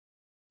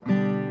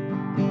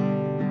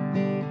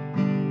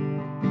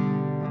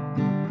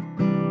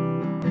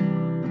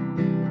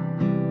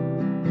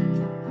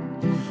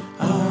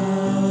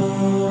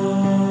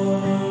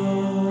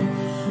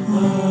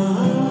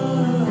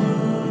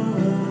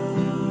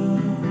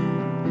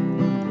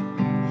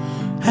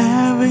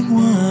having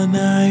one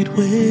night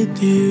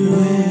with you.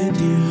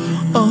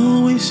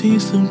 Always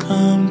seems to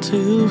come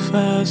too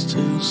fast,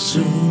 too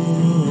soon.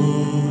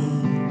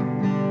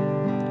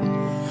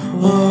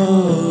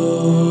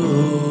 Whoa.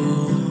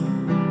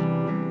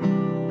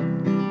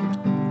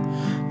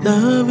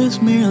 Love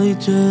is merely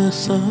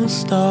just a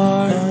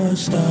start.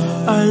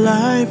 Our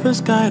life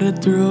is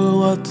guided through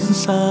what's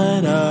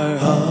inside our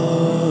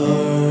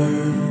heart.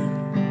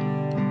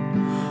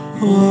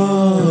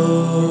 Whoa.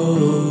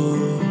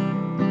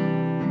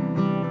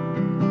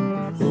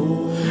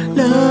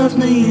 Love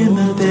me in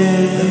the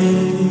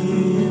day,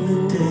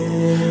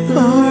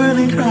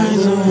 morning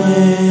cries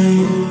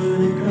away,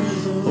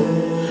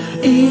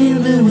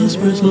 evening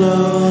whispers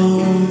low,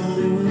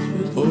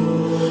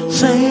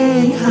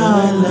 saying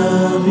how I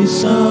love you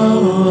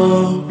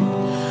so.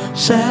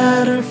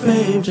 Shatter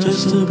fate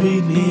just to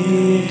be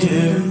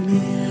near,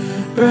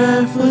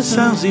 breathless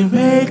sounds you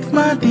make,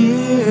 my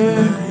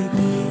dear.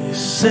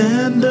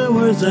 Send the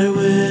words I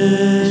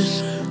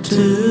wish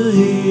to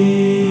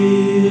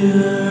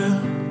hear.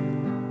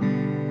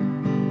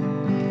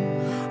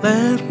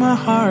 Let my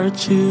heart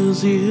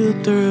choose you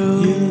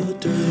through,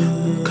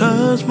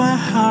 'cause my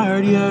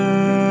heart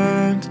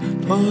yearns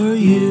for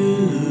you.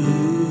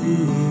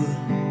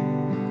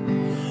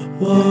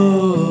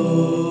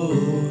 Whoa.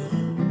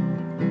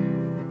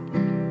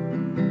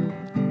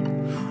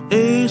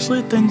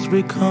 Easily things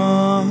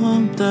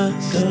become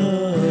dust,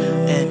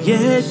 and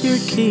yet your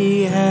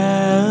key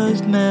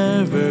has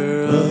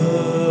never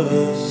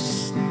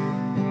rust.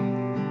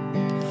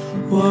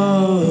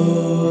 Whoa.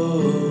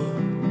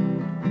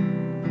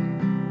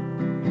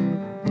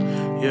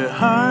 Your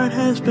heart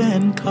has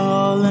been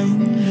calling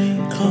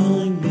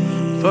me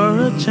for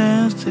a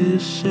chance to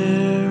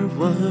share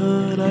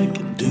what I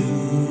can do.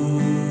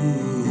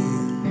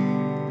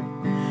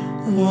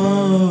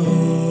 Whoa.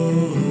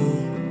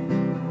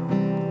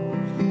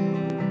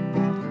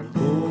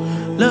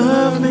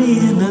 Love me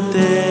in the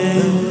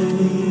day,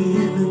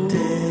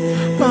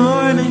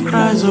 morning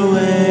cries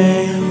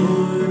away,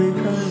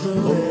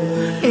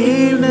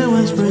 evening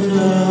whispers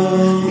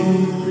low,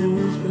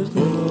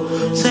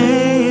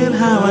 saying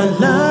how I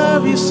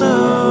love you so.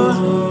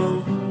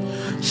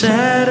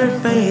 Shattered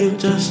faith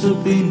just to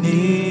be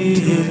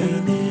near,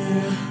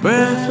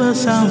 breathless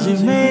sounds you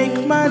make,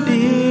 my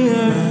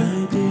dear.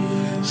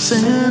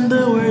 Send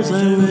the words I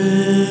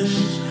wish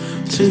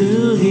to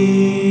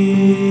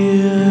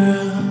hear.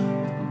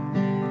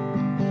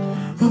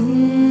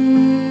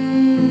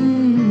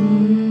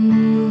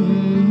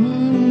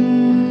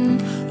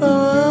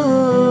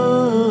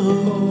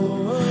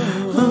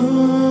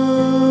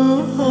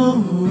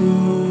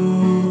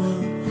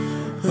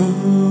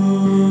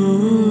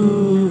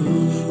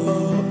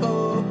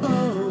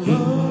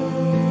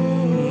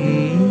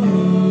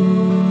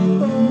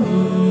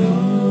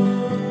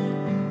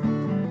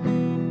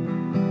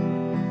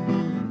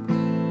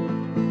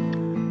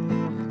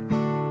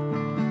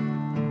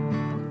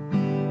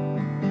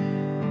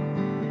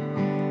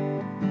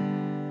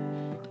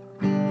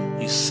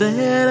 You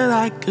said that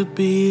I could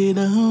be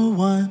the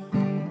one,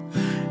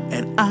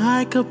 and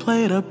I could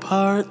play the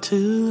part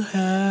to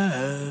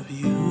have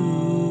you.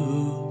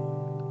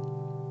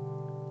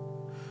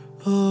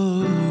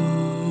 Oh.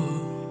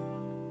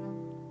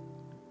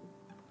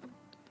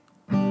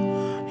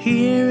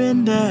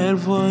 Hearing that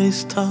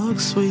voice talk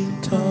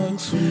sweet,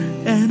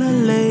 and I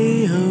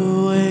lay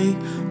awake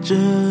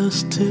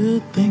just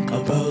to think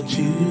about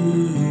you.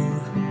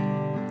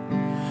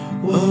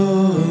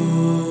 Whoa.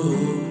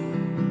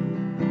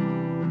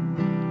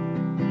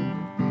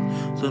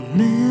 The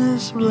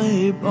mist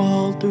lay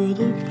all through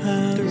the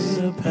past,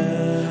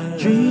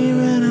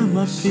 dreaming of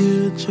my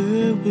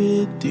future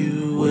with you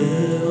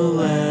will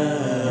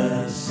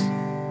last.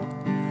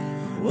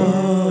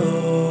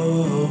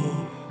 Whoa.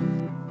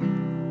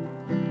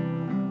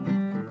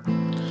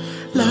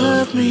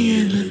 Love me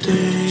in the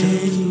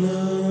day,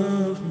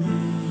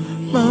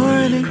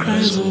 morning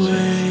cries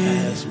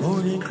away,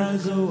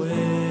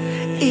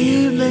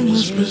 evening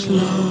whispers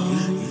low,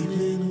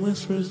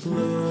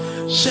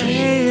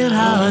 saying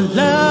how I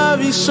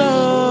love you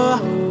so.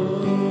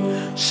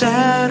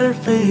 Shattered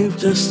faith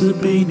just to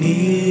be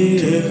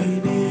near,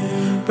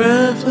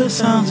 breathless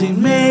sounds you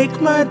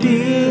make, my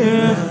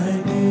dear.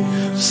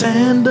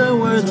 Send the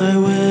words I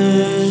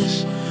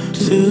wish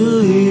to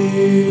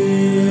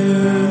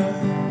hear.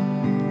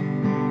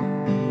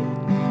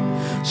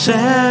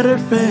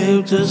 Shattered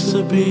faith just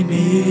to be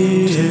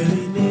near,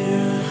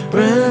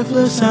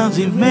 breathless sounds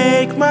you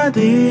make, my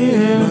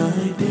dear.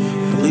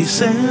 Please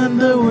send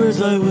the words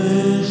I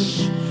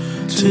wish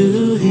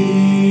to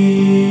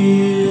hear.